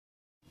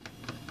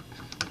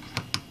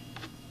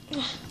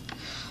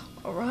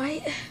All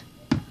right.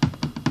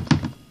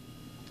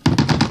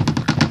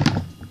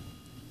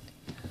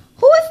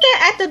 Who is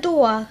that at the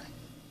door?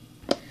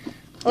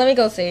 Let me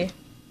go see.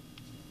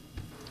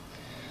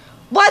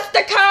 What's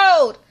the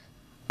code?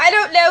 I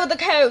don't know the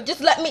code.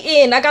 Just let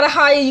me in. I gotta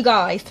hire you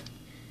guys.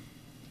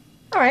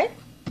 Alright.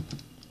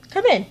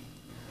 Come in.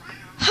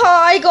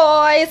 Hi,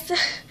 guys.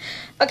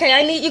 Okay,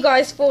 I need you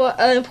guys for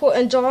an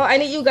important job. I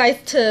need you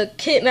guys to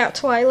kidnap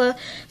Twyla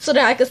so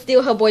that I can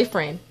steal her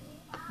boyfriend.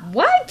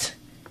 What?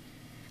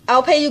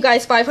 I'll pay you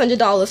guys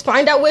 $500.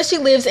 Find out where she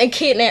lives and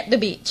kidnap the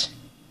beach.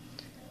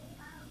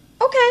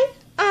 Okay.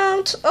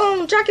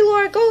 Jackie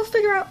Laura, go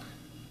figure out.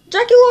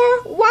 Jackie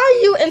Laura, why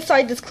are you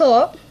inside this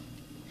club?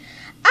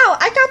 Oh,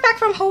 I got back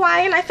from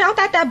Hawaii and I found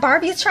out that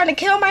Barbie is trying to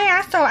kill my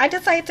ass, so I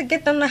decided to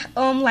get them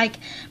to, like,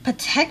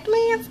 protect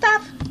me and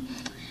stuff.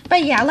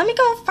 But yeah, let me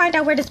go find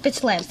out where this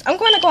bitch lives. I'm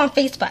going to go on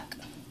Facebook.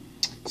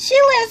 She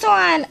lives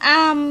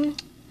on,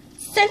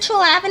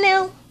 Central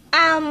Avenue,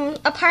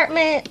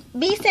 apartment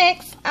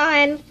B6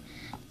 on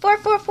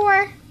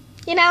 444,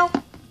 you know,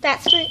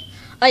 that street.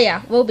 Oh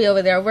yeah, we'll be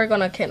over there. We're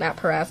going to kidnap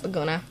her ass,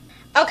 Laguna.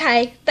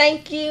 Okay,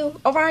 thank you.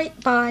 Alright,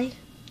 bye.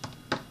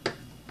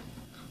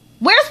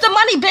 Where's the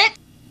money, bitch?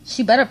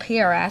 She better pay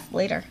her ass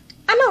later.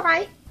 I know,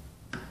 right?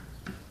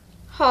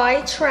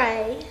 Hi,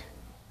 Trey.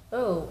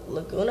 Oh,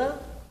 Laguna?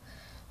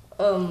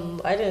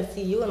 I didn't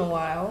see you in a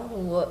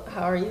while.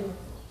 How are you?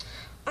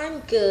 I'm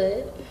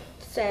good.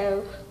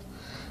 So,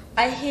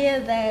 I hear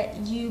that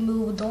you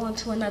moved on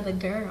to another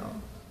girl.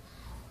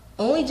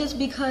 Only just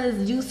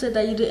because you said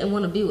that you didn't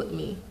want to be with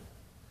me.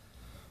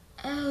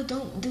 Oh,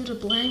 don't do the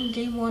blame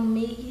game on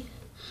me.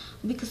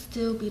 We could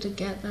still be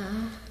together.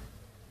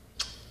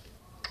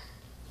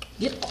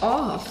 Get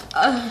off.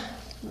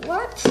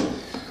 What?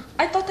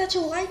 I thought that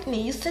you liked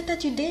me. You said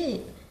that you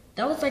did.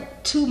 That was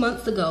like 2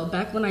 months ago,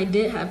 back when I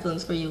did have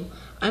feelings for you.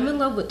 I'm in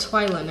love with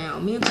Twyla now.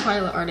 Me and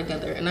Twyla are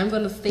together, and I'm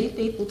going to stay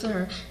faithful to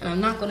her, and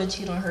I'm not going to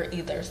cheat on her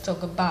either, so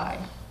goodbye.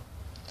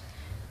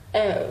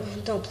 Oh,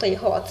 don't play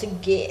hard to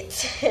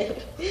get.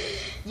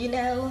 You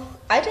know,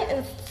 I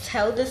didn't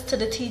tell this to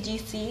the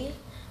TGC.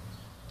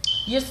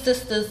 Your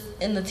sister's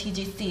in the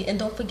TGC, and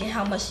don't forget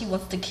how much she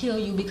wants to kill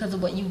you because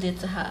of what you did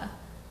to her.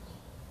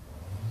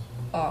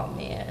 Oh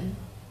man.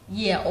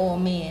 Yeah, oh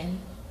man.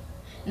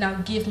 Now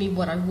give me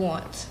what I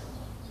want.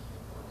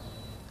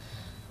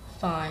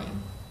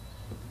 Fine.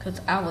 Because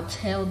I will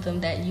tell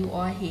them that you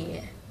are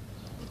here.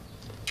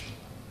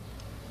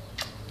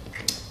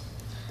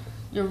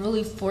 You're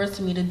really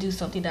forcing me to do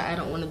something that I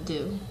don't want to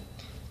do.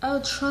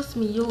 Oh, trust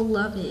me, you'll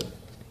love it.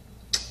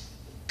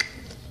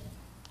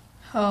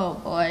 Oh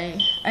boy,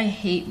 I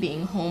hate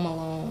being home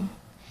alone.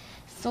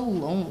 So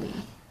lonely.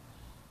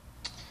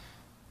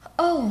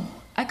 Oh,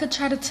 I could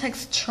try to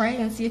text Trey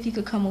and see if he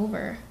could come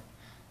over.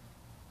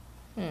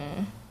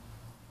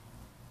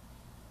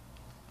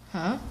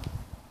 Huh?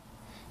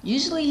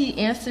 Usually he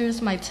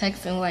answers my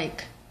text in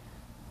like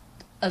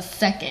a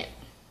second.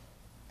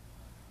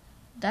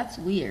 That's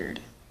weird.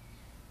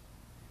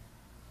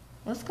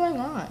 What's going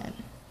on?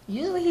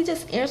 Usually he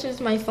just answers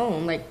my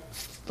phone like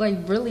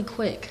really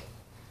quick.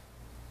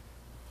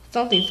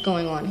 Something's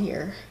going on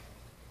here.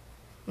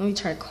 Let me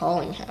try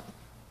calling him.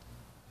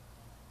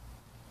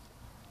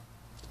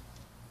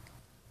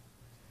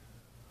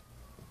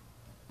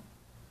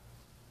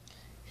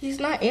 He's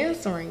not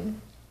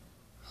answering.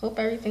 Hope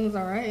everything's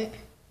alright.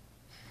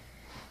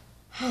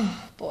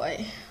 Oh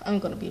boy, I'm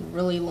gonna be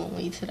really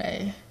lonely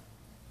today.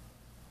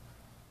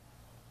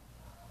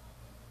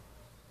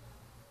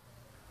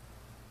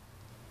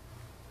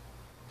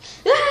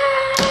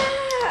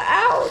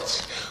 Ah!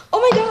 Ouch!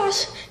 Oh my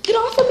gosh, get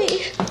off of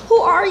me! Who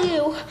are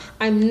you?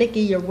 I'm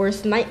Nikki, your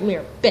worst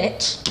nightmare,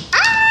 bitch.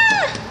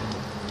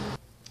 Ah!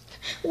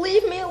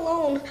 Leave me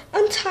alone.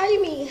 Untie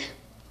me.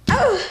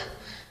 Oh!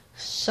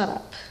 Shut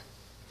up.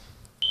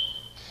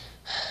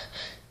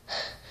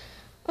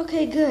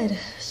 Okay, good.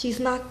 She's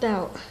knocked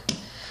out.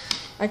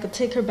 I could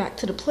take her back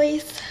to the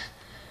place.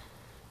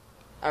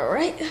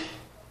 Alright.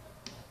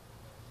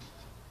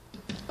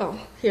 Oh,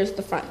 here's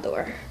the front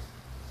door.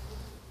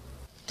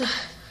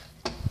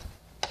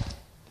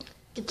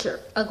 Get your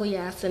ugly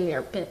ass in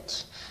there,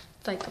 bitch.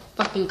 It's like a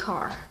fucking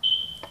car.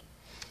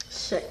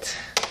 Shit.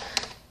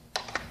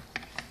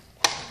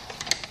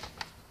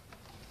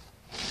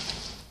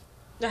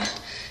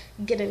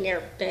 Get in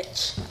there,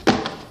 bitch.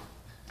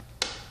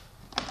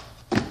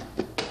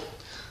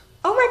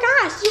 Oh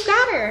my gosh, you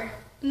got her.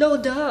 No,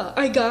 duh,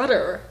 I got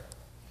her.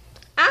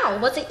 Ow,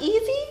 was it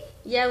easy?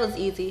 Yeah, it was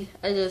easy.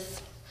 I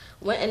just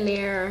went in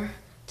there,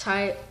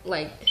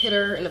 hit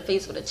her in the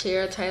face with a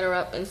chair, tied her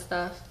up and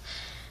stuff.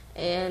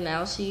 And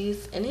now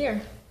she's in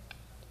here.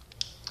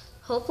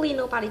 Hopefully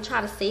nobody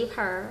try to save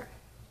her.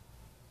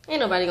 Ain't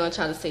nobody gonna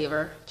try to save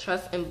her.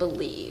 Trust and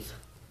believe.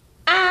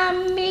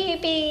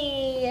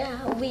 Maybe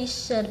we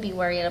should be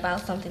worried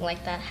about something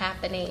like that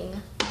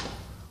happening.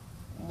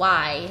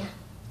 Why?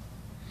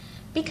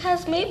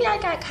 Because maybe I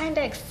got kind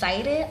of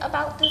excited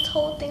about this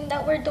whole thing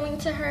that we're doing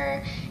to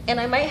her, and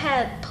I might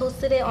have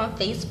posted it on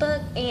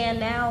Facebook, and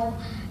now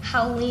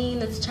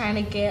Colleen is trying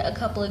to get a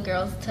couple of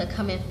girls to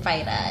come and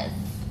fight us.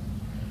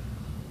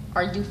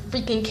 Are you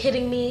freaking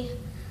kidding me?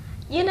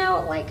 You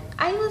know, like,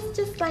 I was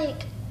just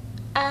like,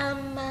 I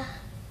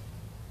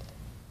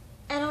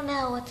don't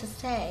know what to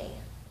say.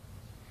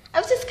 I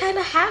was just kind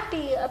of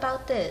happy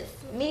about this.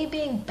 Me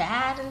being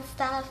bad and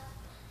stuff,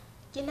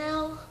 you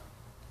know?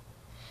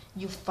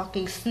 You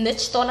fucking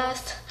snitched on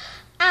us.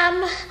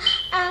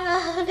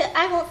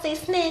 I won't say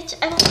snitch.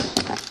 I won't.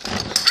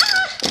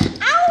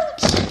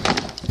 Ouch!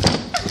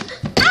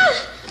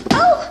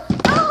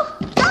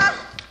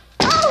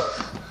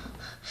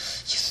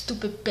 You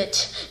stupid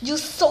bitch. You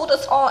sold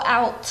us all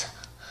out.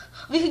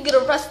 We could get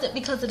arrested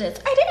because of this.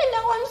 I didn't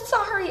know. I'm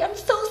sorry. I'm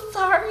so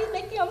sorry,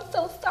 Nikki. I'm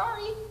so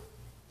sorry.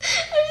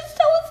 I'm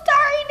so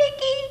sorry,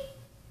 Nikki.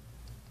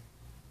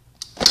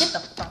 Get the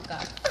fuck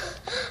up.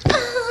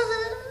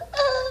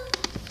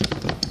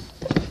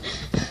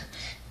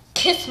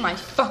 Kiss my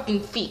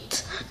fucking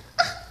feet.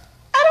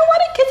 I don't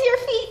want to kiss your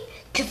feet.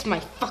 Kiss my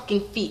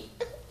fucking feet.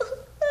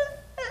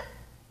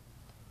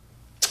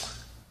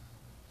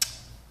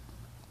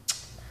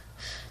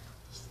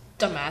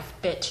 Dumbass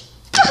bitch.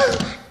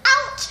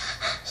 Ouch!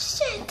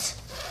 Shit!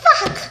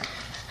 Fuck!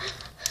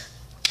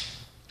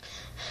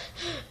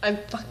 I'm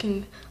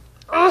fucking...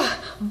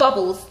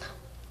 Bubbles.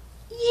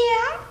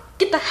 Yeah?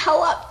 Get the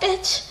hell up,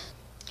 bitch.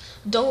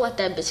 Don't let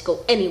that bitch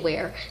go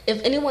anywhere.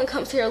 If anyone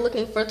comes here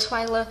looking for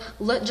Twyla,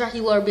 let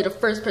Dracula be the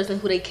first person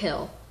who they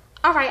kill.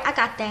 Alright, I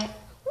got that.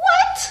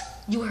 What?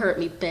 You heard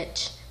me,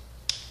 bitch.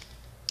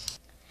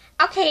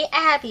 Okay,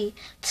 Abby.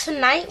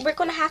 Tonight, we're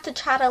gonna have to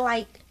try to,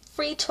 like,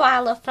 free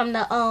Twyla from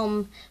the,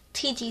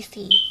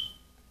 TGC.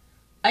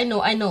 I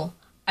know.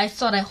 I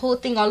saw that whole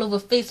thing all over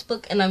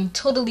Facebook, and I'm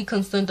totally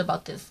concerned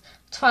about this.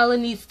 Twyla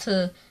needs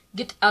to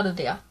get out of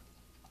there.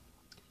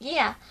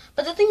 Yeah,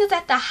 but the thing is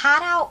that the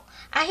hideout,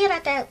 I hear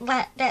that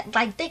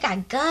like they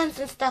got guns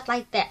and stuff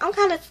like that. I'm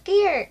kind of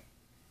scared.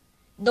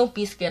 Don't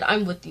be scared.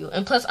 I'm with you.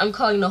 And plus, I'm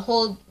calling the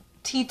whole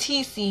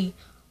TTC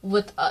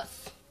with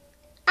us.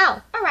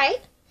 Oh, all right.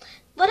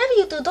 Whatever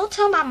you do, don't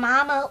tell my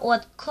mama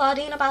or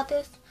Claudine about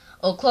this.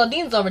 Oh,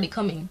 Claudine's already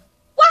coming.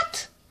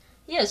 What?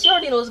 Yeah, she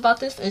already knows about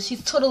this, and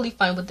she's totally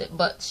fine with it.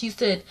 But she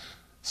said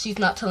she's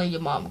not telling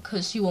your mom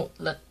because she won't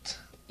let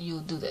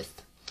you do this.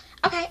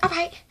 Okay, all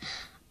right.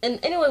 And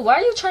anyway, why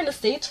are you trying to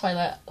save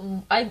Twyla?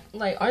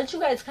 Aren't you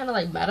guys kind of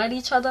like mad at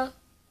each other?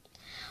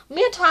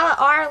 Me and Twyla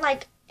are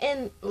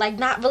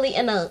not really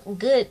in a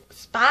good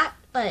spot,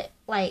 but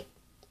like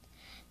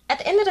at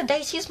the end of the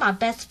day, she's my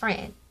best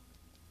friend,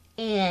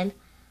 and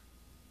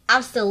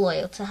I'm still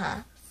loyal to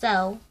her.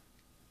 So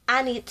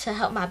I need to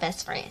help my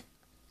best friend.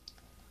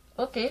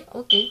 Okay.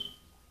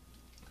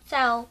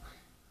 So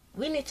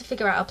we need to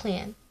figure out a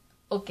plan.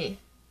 Okay.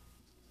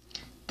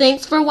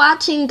 Thanks for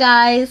watching,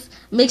 guys.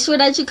 Make sure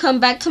that you come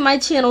back to my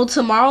channel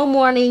tomorrow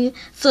morning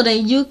so that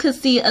you can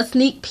see a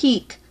sneak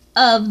peek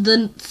of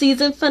the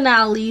season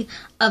finale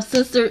of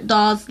Censored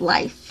Dolls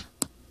Life.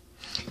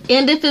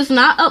 And if it's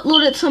not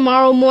uploaded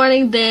tomorrow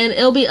morning, then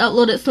it'll be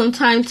uploaded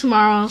sometime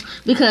tomorrow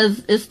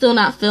because it's still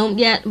not filmed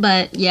yet.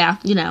 But yeah,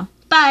 you know.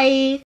 Bye!